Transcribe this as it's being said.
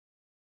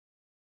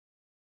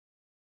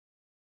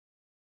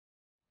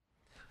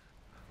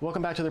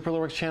Welcome back to the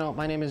parillaworks channel.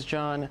 My name is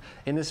John.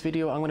 In this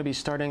video, I'm going to be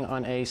starting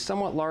on a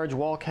somewhat large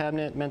wall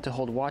cabinet meant to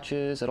hold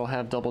watches. It'll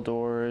have double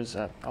doors.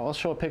 I'll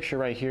show a picture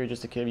right here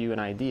just to give you an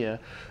idea.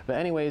 But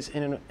anyways,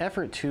 in an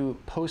effort to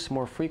post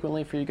more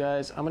frequently for you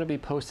guys, I'm going to be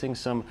posting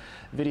some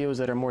videos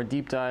that are more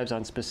deep dives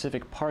on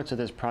specific parts of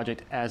this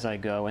project as I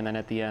go. And then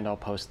at the end, I'll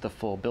post the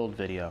full build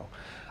video.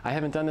 I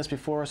haven't done this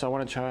before, so I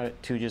want to try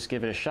to just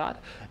give it a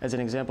shot. As an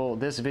example,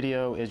 this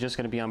video is just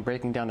going to be on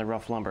breaking down the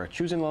rough lumber,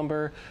 choosing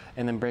lumber,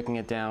 and then breaking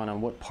it down on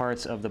what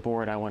parts of the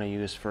board I want to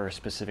use for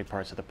specific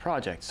parts of the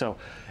project. So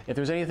if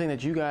there's anything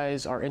that you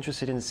guys are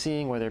interested in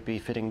seeing, whether it be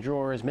fitting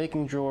drawers,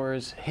 making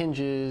drawers,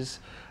 hinges,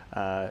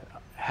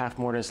 half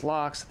mortise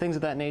locks, things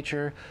of that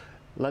nature,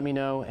 let me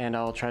know and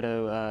I'll try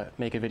to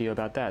make a video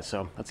about that.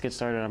 So let's get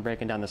started on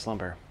breaking down this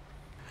lumber.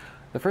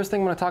 The first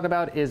thing I'm going to talk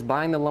about is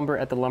buying the lumber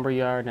at the lumber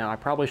yard. Now, I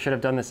probably should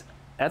have done this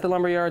at the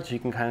lumber yard so you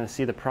can kind of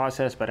see the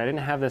process, but I didn't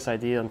have this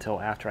idea until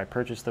after I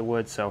purchased the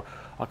wood, so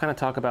I'll kind of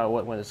talk about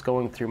what was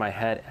going through my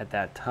head at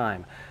that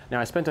time. Now,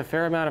 I spent a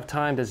fair amount of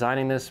time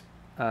designing this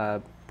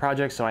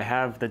project, so I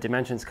have the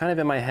dimensions kind of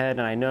in my head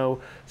and I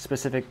know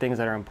specific things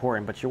that are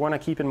important, but you want to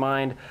keep in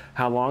mind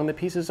how long the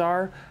pieces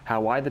are,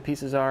 how wide the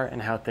pieces are, and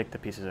how thick the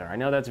pieces are. I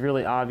know that's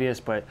really obvious,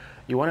 but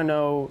you want to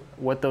know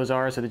what those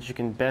are so that you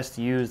can best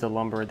use the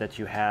lumber that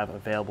you have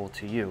available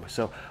to you.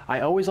 So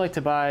I always like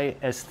to buy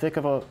as thick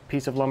of a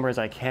piece of lumber as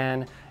I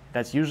can.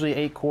 That's usually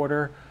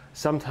 8/4.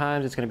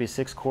 Sometimes it's going to be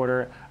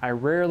 6/4. I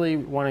rarely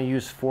want to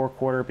use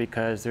 4/4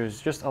 because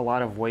there's just a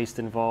lot of waste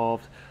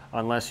involved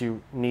unless you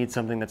need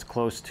something that's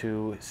close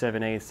to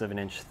 7/8 of an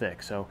inch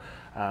thick. So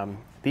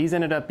these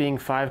ended up being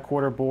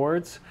 5/4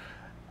 boards.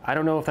 I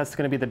don't know if that's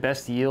going to be the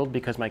best yield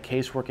because my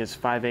casework is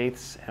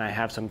 5/8 and I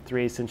have some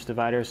 3/8 inch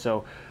dividers,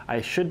 so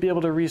I should be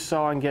able to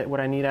resaw and get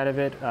what I need out of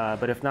it,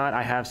 but if not,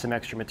 I have some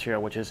extra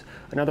material, which is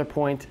another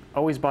point.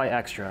 Always buy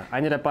extra. I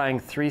ended up buying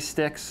 3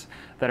 sticks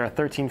that are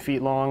 13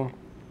 feet long,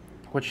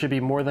 which should be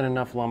more than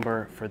enough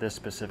lumber for this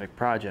specific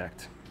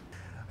project.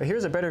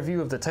 Here's a better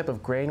view of the type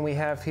of grain we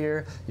have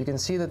here. You can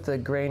see that the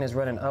grain is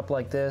running up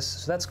like this.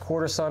 So that's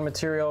quarter sawn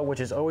material, which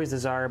is always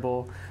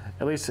desirable.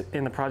 At least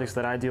in the projects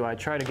that I do, I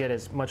try to get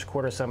as much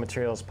quarter sawn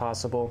material as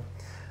possible.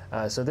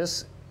 So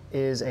this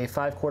is a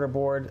 5/4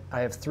 board.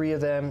 I have 3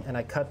 of them and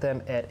I cut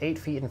them at 8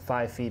 feet and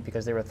 5 feet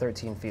because they were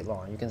 13 feet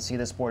long. You can see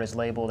this board is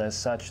labeled as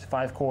such,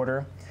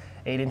 5/4,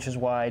 8 inches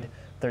wide,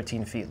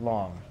 13 feet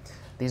long.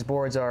 These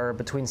boards are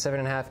between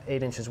 7.5,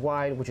 8 inches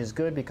wide, which is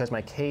good because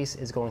my case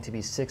is going to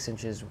be 6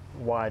 inches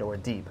wide or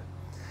deep.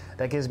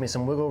 That gives me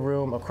some wiggle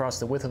room across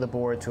the width of the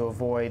board to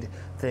avoid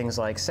things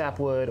like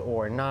sapwood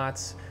or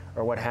knots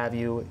or what have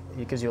you.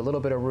 It gives you a little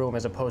bit of room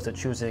as opposed to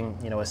choosing,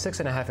 a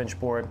 6.5 inch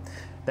board.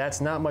 That's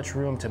not much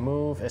room to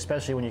move,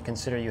 especially when you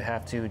consider you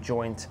have to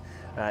joint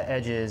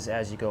edges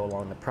as you go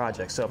along the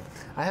project. So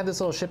I have this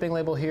little shipping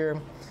label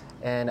here,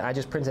 and I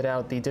just printed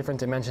out the different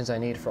dimensions I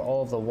need for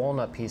all of the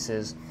walnut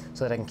pieces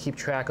so that I can keep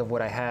track of what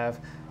I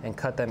have and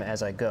cut them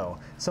as I go.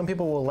 Some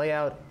people will lay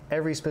out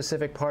every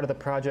specific part of the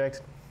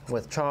project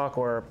with chalk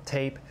or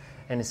tape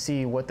and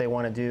see what they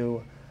want to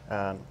do.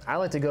 I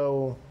like to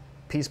go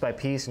piece by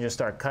piece and just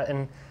start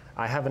cutting.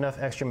 I have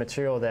enough extra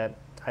material that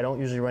I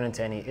don't usually run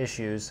into any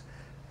issues.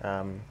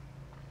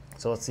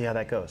 So let's see how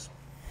that goes.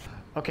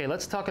 Okay,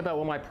 let's talk about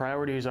what my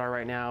priorities are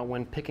right now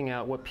when picking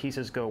out what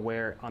pieces go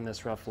where on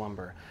this rough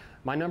lumber.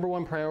 My number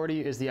one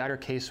priority is the outer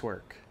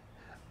casework.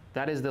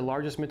 That is the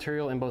largest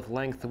material in both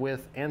length,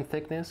 width, and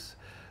thickness.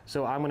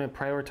 So I'm going to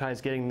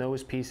prioritize getting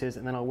those pieces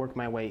and then I'll work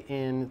my way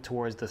in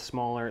towards the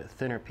smaller,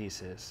 thinner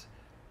pieces.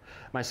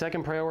 My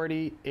second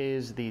priority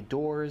is the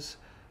doors.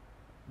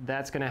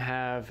 That's going to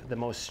have the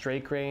most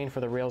straight grain for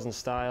the rails and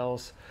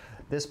stiles.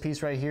 This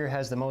piece right here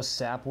has the most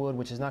sapwood,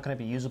 which is not going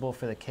to be usable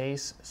for the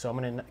case. So I'm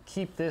going to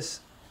keep this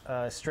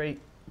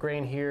straight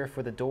grain here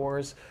for the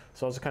doors.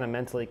 So I'll just kind of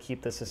mentally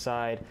keep this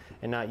aside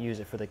and not use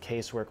it for the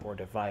casework or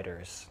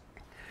dividers.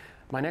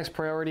 My next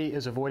priority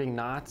is avoiding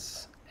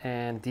knots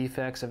and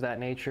defects of that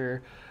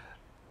nature.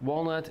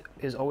 Walnut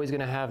is always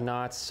going to have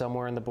knots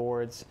somewhere in the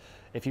boards.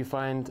 If you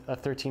find a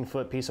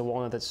 13-foot piece of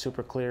walnut that's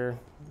super clear,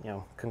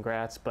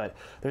 congrats, but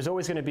there's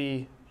always going to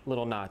be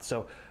little knots.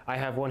 So I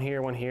have one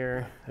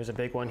here, there's a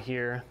big one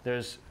here.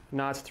 There's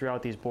knots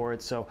throughout these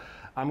boards, so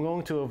I'm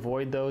going to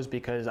avoid those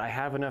because I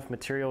have enough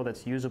material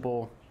that's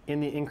usable in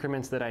the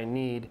increments that I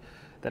need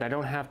that I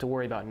don't have to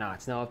worry about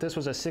knots. Now, if this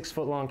was a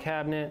 6-foot long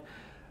cabinet,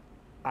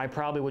 I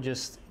probably would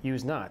just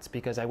use knots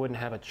because I wouldn't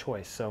have a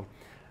choice. So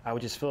I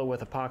would just fill it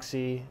with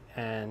epoxy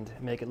and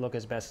make it look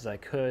as best as I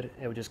could.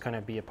 It would just kind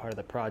of be a part of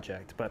the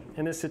project. But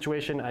in this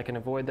situation, I can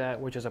avoid that,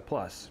 which is a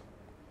plus.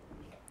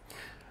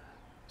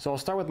 So I'll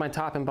start with my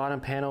top and bottom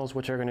panels,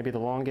 which are going to be the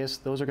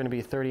longest. Those are going to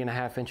be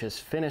 30.5 inches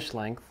finished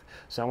length.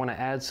 So I want to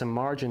add some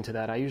margin to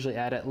that. I usually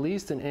add at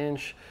least an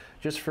inch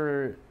just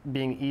for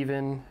being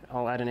even.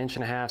 I'll add an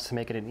 1.5 inches to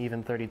make it an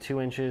even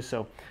 32 inches.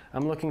 So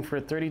I'm looking for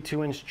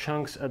 32-inch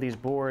chunks of these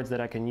boards that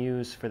I can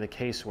use for the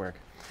casework.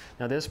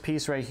 Now this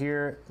piece right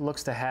here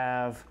looks to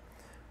have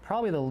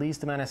probably the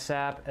least amount of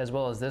sap as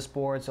well as this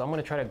board. So I'm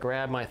going to try to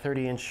grab my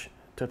 30-inch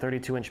to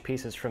 32-inch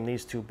pieces from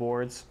these two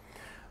boards.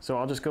 So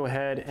I'll just go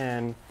ahead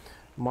and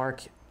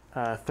mark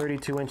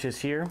 32 inches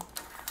here.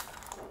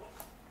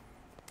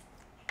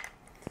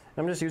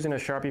 I'm just using a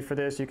Sharpie for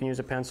this. You can use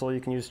a pencil, you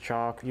can use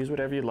chalk, use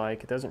whatever you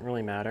like. It doesn't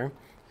really matter.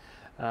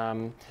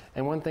 And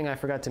one thing I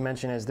forgot to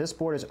mention is this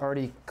board is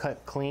already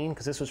cut clean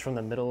because this was from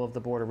the middle of the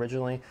board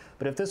originally.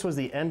 But if this was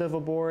the end of a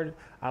board,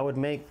 I would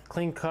make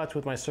clean cuts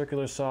with my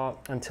circular saw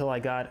until I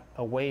got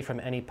away from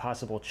any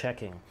possible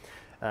checking.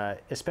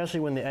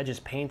 Especially when the edge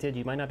is painted,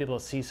 you might not be able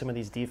to see some of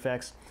these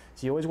defects.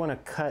 So you always want to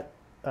cut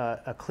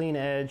a clean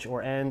edge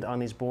or end on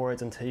these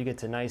boards until you get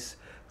to nice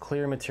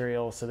clear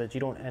material so that you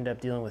don't end up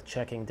dealing with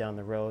checking down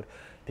the road,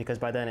 because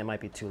by then it might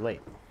be too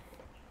late.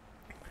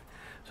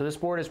 So this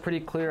board is pretty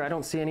clear. I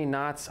don't see any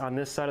knots on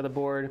this side of the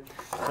board.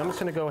 So I'm just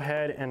going to go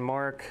ahead and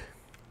mark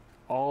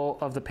all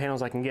of the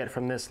panels I can get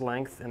from this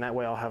length, and that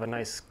way I'll have a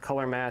nice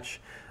color match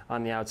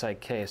on the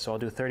outside case. So I'll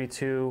do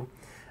 32,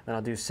 then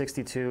I'll do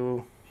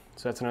 62,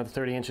 so that's another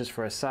 30 inches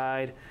for a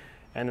side,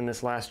 and then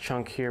this last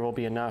chunk here will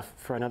be enough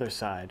for another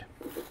side.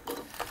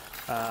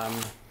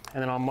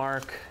 And then I'll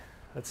mark,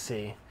 let's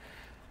see,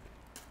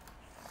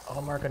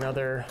 I'll mark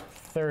another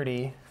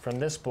 30 from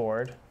this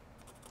board,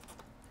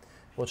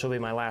 which will be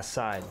my last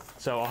side.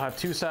 So I'll have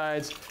two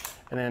sides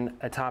and then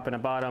a top and a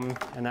bottom,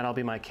 and that'll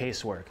be my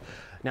casework.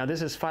 Now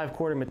this is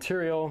 5/4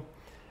 material,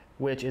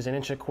 which is 1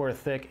 1/4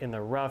 thick in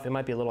the rough. It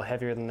might be a little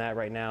heavier than that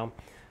right now.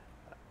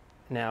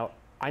 Now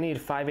I need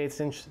 5/8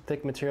 inch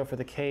thick material for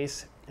the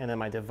case, and then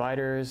my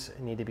dividers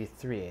need to be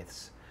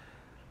 3/8.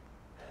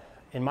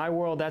 In my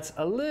world, that's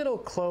a little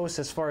close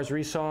as far as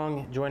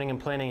resawing, joining and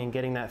planing, and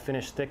getting that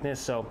finished thickness.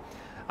 So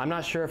I'm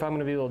not sure if I'm going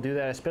to be able to do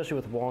that, especially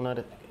with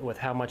walnut, with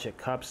how much it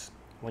cups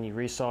when you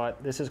resaw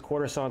it. This is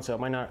quarter sawn, so it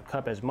might not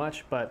cup as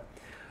much, but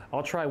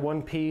I'll try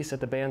one piece at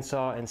the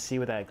bandsaw and see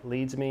where that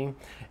leads me.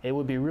 It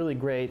would be really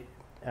great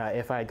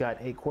if I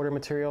got 8/4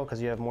 material,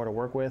 because you have more to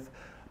work with.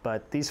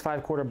 But these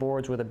 5/4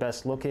 boards were the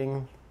best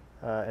looking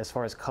as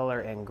far as color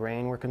and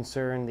grain were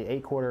concerned. The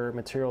 8/4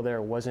 material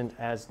there wasn't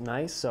as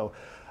nice, so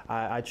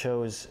I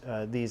chose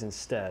these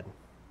instead.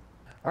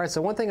 All right,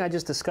 so one thing I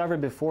just discovered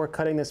before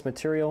cutting this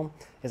material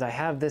is I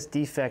have this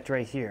defect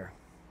right here.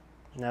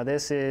 Now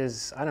this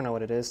is, I don't know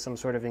what it is, some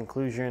sort of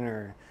inclusion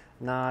or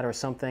knot or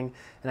something.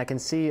 And I can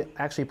see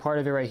actually part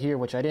of it right here,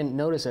 which I didn't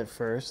notice at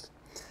first.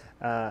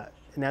 Now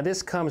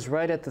this comes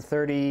right at the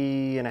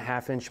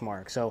 30.5 inch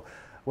mark. So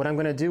what I'm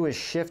gonna do is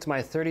shift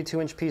my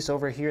 32 inch piece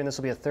over here, and this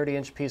will be a 30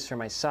 inch piece for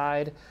my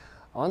side.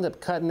 I'll end up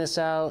cutting this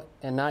out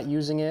and not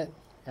using it,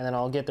 and then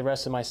I'll get the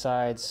rest of my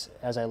sides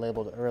as I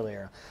labeled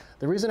earlier.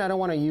 The reason I don't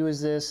want to use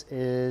this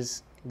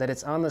is that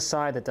it's on the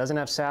side that doesn't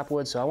have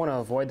sapwood, so I want to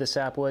avoid the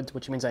sapwood,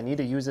 which means I need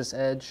to use this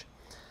edge.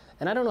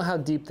 And I don't know how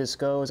deep this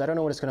goes. I don't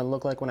know what it's going to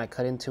look like when I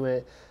cut into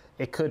it.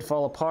 It could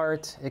fall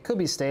apart. It could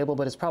be stable,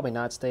 but it's probably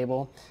not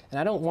stable. And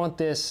I don't want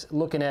this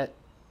looking at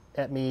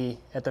me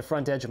at the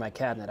front edge of my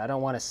cabinet. I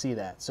don't want to see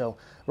that. So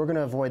we're going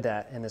to avoid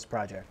that in this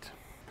project.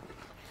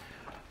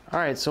 All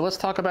right, so let's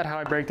talk about how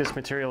I break this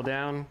material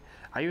down.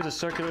 I use a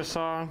circular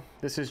saw.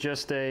 This is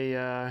just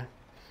a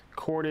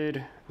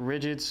corded,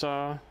 rigid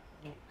saw.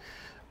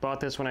 Bought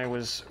this when I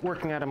was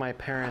working out of my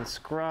parents'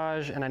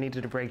 garage, and I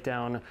needed to break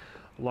down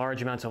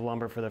large amounts of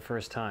lumber for the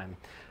first time.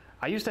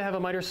 I used to have a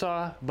miter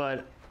saw,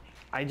 but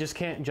I just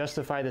can't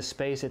justify the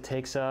space it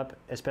takes up,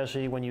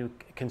 especially when you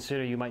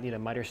consider you might need a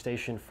miter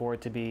station for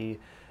it to be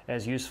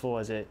as useful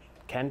as it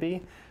can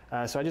be.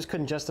 So I just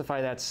couldn't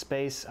justify that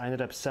space. I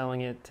ended up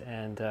selling it,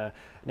 and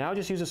now I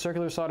just use a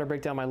circular saw to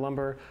break down my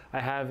lumber. I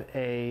have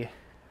a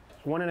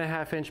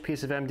 1.5 inch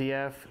piece of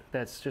MDF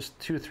that's just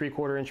 2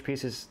 3/4 inch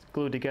pieces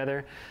glued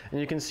together, and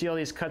you can see all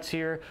these cuts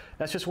here.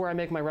 That's just where I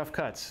make my rough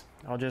cuts.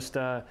 I'll just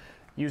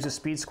use a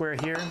speed square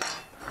here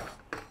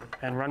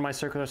and run my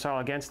circular saw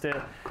against it,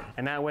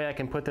 and that way I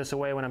can put this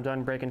away when I'm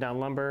done breaking down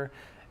lumber,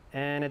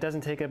 and it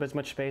doesn't take up as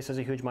much space as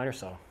a huge miter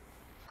saw.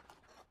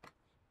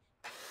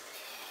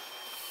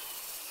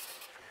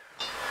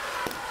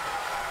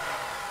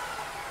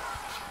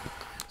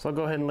 So I'll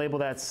go ahead and label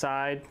that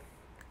side,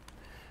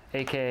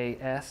 aka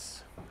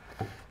S.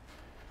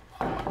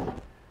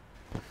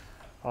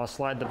 I'll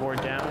slide the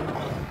board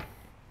down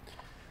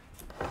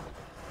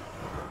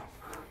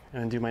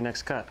and do my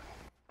next cut.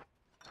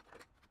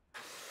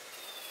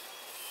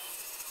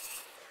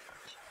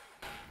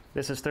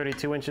 This is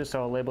 32 inches,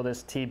 so I'll label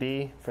this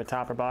TB for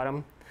top or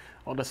bottom.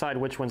 I'll decide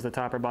which one's the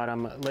top or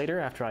bottom later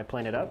after I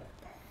plane it up.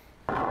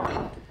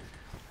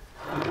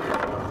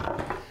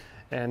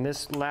 And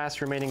this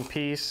last remaining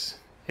piece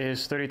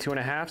is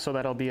 32.5, so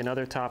that'll be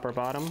another top or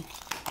bottom.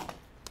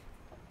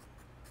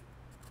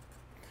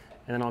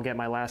 And then I'll get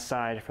my last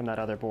side from that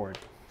other board.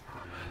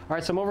 All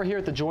right, so I'm over here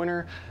at the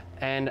joiner,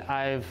 and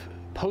I've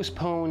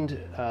postponed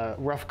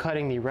rough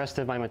cutting the rest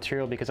of my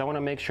material because I want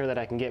to make sure that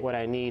I can get what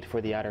I need for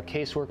the outer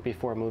casework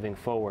before moving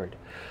forward.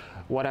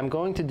 What I'm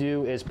going to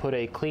do is put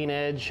a clean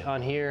edge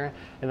on here,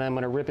 and then I'm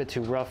going to rip it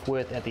to rough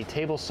width at the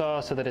table saw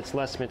so that it's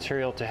less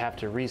material to have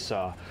to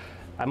resaw.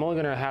 I'm only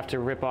going to have to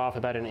rip off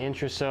about 1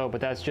 inch or so,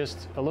 but that's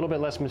just a little bit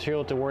less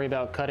material to worry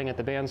about cutting at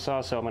the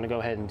bandsaw, so I'm going to go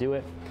ahead and do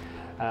it.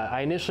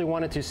 I initially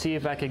wanted to see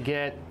if I could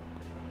get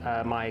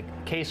my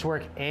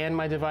casework and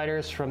my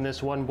dividers from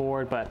this one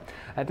board, but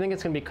I think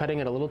it's going to be cutting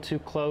it a little too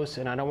close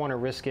and I don't want to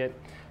risk it.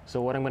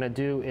 So what I'm going to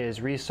do is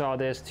resaw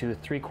this to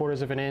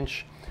 3/4 of an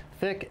inch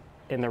thick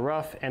in the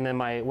rough, and then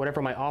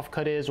whatever my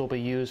offcut is will be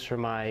used for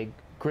my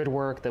grid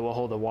work that will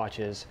hold the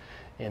watches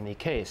in the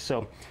case.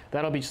 So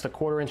that'll be just a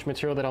 1/4 inch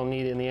material that I'll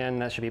need in the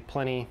end. That should be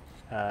plenty.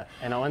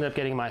 And I'll end up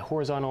getting my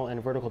horizontal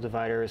and vertical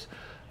dividers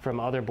from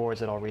other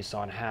boards that I'll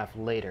resaw in half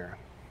later.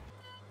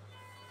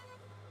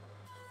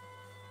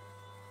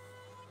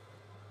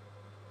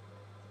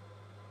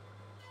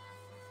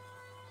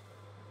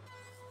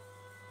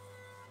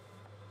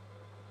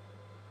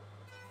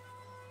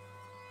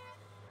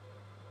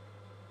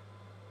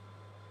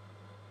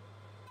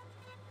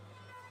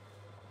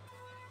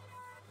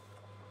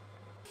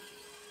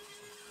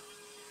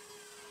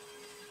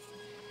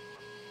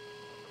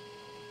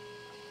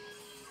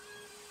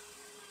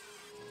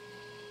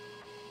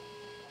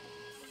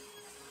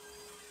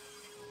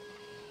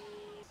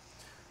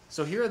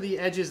 So here are the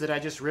edges that I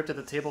just ripped at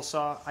the table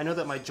saw. I know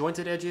that my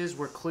jointed edges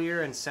were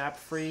clear and sap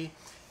free,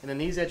 and then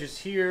these edges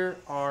here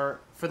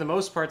are for the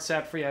most part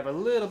sap free. I have a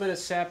little bit of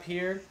sap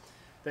here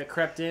that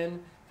crept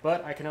in,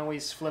 but I can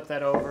always flip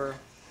that over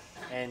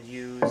and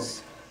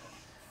use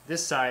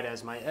this side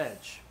as my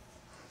edge.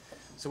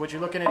 So what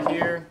you're looking at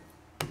here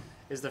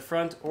is the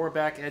front or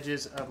back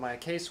edges of my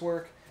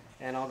casework,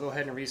 and I'll go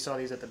ahead and resaw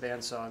these at the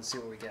bandsaw and see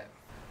what we get.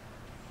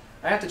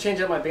 I have to change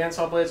out my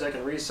bandsaw blades so I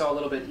can resaw a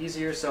little bit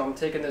easier, so I'm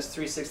taking this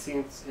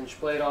 3/16 inch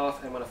blade off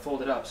and I'm going to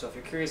fold it up. So if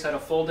you're curious how to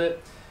fold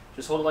it,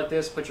 just hold it like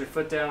this, put your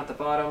foot down at the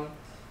bottom,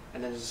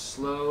 and then just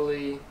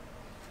slowly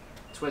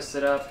twist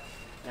it up,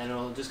 and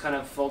it'll just kind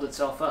of fold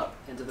itself up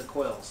into the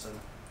coils. And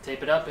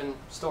tape it up and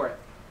store it.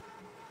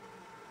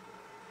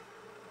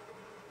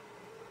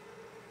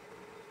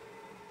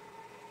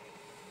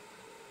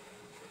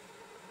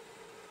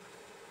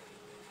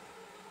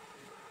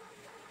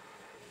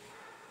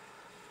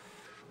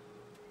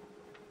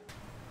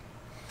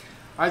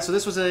 Alright, so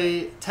this was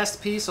a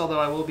test piece, although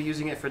I will be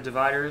using it for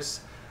dividers.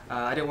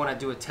 I didn't want to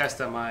do a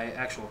test on my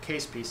actual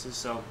case pieces,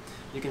 so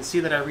you can see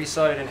that I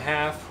resawed it in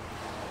half,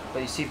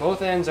 but you see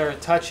both ends are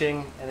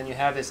touching, and then you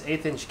have this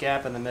 1/8 inch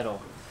gap in the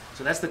middle.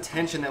 So that's the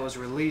tension that was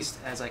released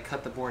as I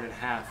cut the board in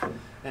half.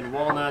 And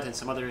walnut and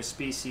some other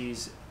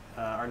species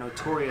are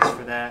notorious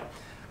for that.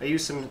 I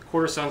used some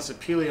 1/4 ounce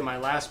sapele in my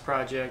last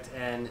project,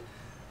 and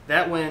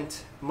that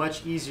went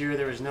much easier.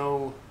 There was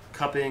no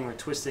cupping or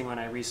twisting when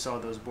I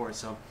resawed those boards.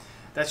 So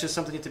that's just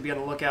something to be on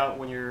the lookout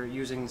when you're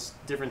using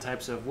different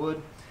types of wood.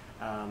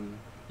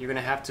 You're going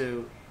to have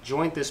to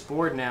joint this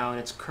board now, and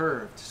it's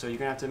curved, so you're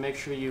going to have to make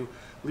sure you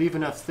leave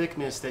enough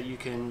thickness that you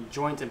can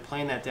joint and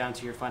plane that down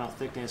to your final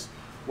thickness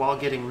while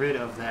getting rid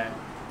of that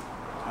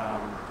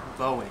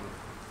bowing.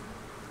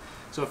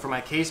 So for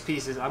my case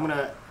pieces,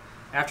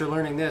 after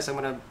learning this, I'm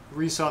going to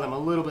resaw them a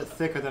little bit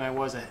thicker than I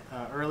was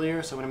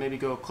earlier, so I'm going to maybe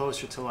go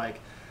closer to like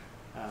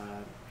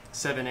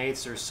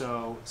 7/8 or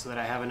so that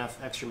I have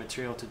enough extra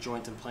material to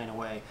joint and plane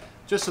away,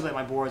 just so that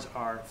my boards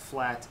are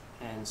flat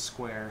and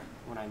square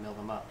when I mill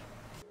them up.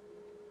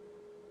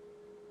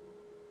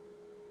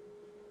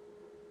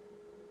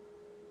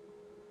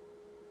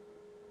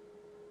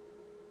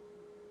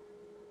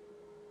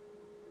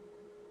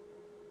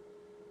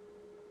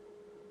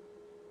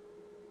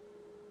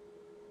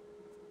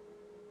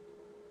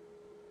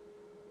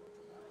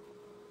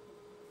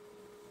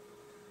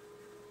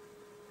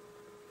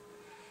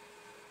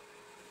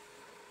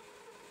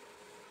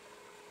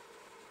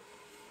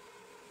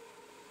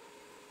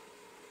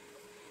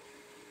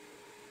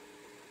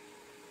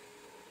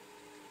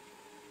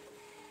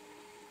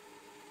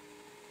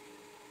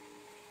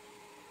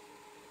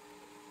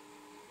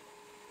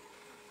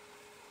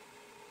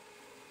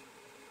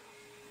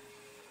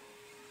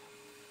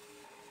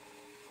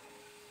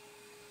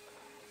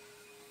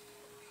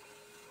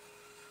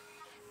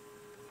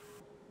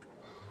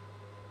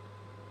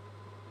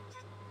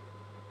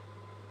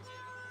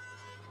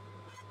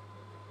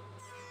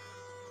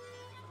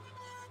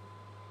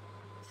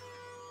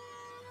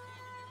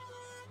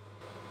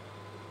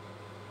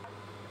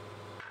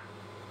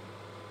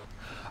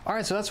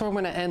 Alright, so that's where I'm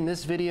going to end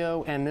this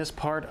video and this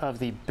part of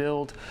the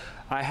build.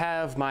 I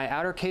have my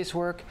outer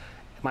casework,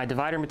 my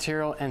divider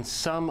material, and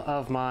some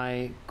of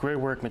my grid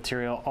work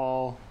material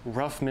all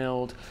rough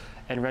milled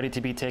and ready to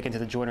be taken to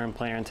the joiner and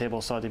planer and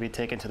table saw to be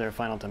taken to their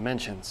final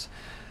dimensions.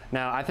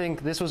 Now, I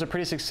think this was a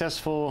pretty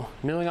successful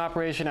milling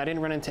operation. I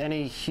didn't run into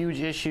any huge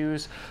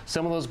issues.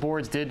 Some of those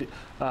boards did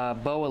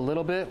bow a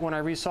little bit when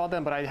I resawed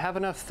them, but I have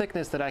enough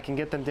thickness that I can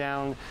get them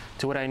down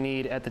to what I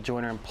need at the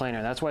joiner and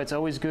planer. That's why it's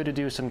always good to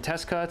do some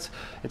test cuts.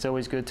 It's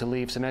always good to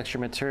leave some extra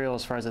material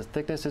as far as the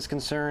thickness is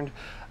concerned,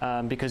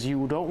 because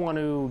you don't want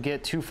to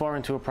get too far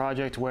into a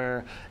project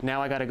where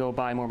now I got to go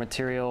buy more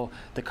material,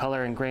 the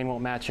color and grain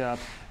won't match up,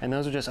 and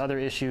those are just other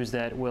issues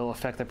that will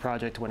affect the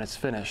project when it's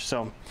finished.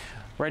 So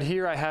Right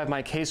here I have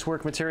my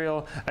casework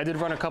material. I did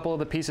run a couple of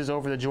the pieces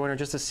over the joiner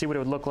just to see what it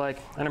would look like,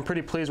 and I'm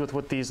pretty pleased with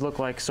what these look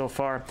like so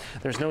far.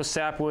 There's no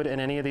sapwood in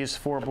any of these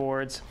 4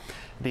 boards.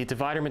 The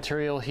divider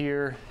material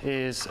here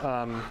is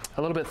a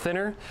little bit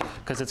thinner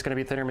because it's going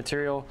to be thinner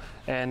material,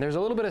 and there's a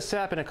little bit of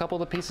sap in a couple of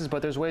the pieces,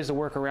 but there's ways to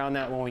work around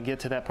that when we get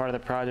to that part of the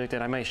project,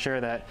 and I may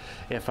share that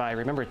if I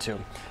remember to.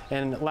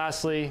 And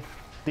lastly,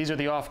 these are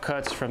the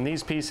offcuts from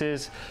these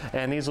pieces,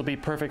 and these will be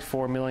perfect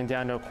for milling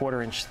down to a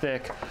 1/4 inch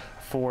thick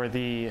for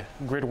the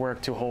grid work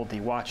to hold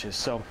the watches.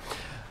 So,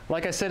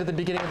 like I said at the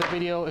beginning of the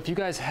video, if you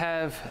guys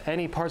have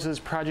any parts of this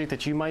project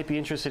that you might be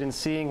interested in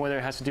seeing, whether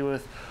it has to do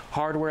with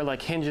hardware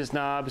like hinges,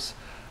 knobs,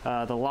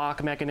 the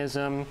lock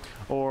mechanism,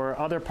 or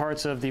other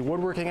parts of the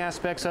woodworking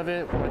aspects of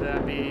it, whether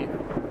that be...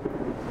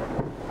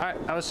 All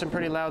right, that was some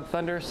pretty loud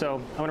thunder, so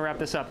I'm going to wrap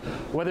this up.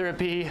 Whether it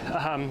be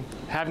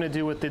having to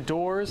do with the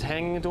doors,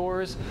 hanging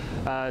doors,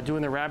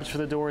 doing the rabbets for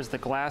the doors, the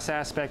glass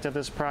aspect of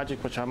this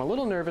project, which I'm a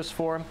little nervous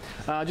for,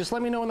 just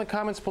let me know in the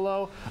comments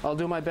below. I'll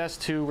do my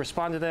best to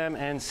respond to them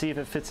and see if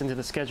it fits into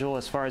the schedule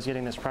as far as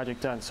getting this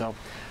project done. So,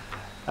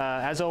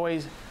 as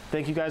always,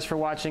 thank you guys for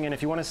watching, and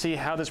if you want to see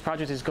how this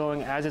project is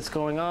going as it's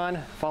going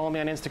on, follow me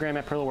on Instagram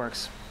at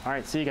parillaworks. All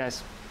right, see you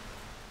guys.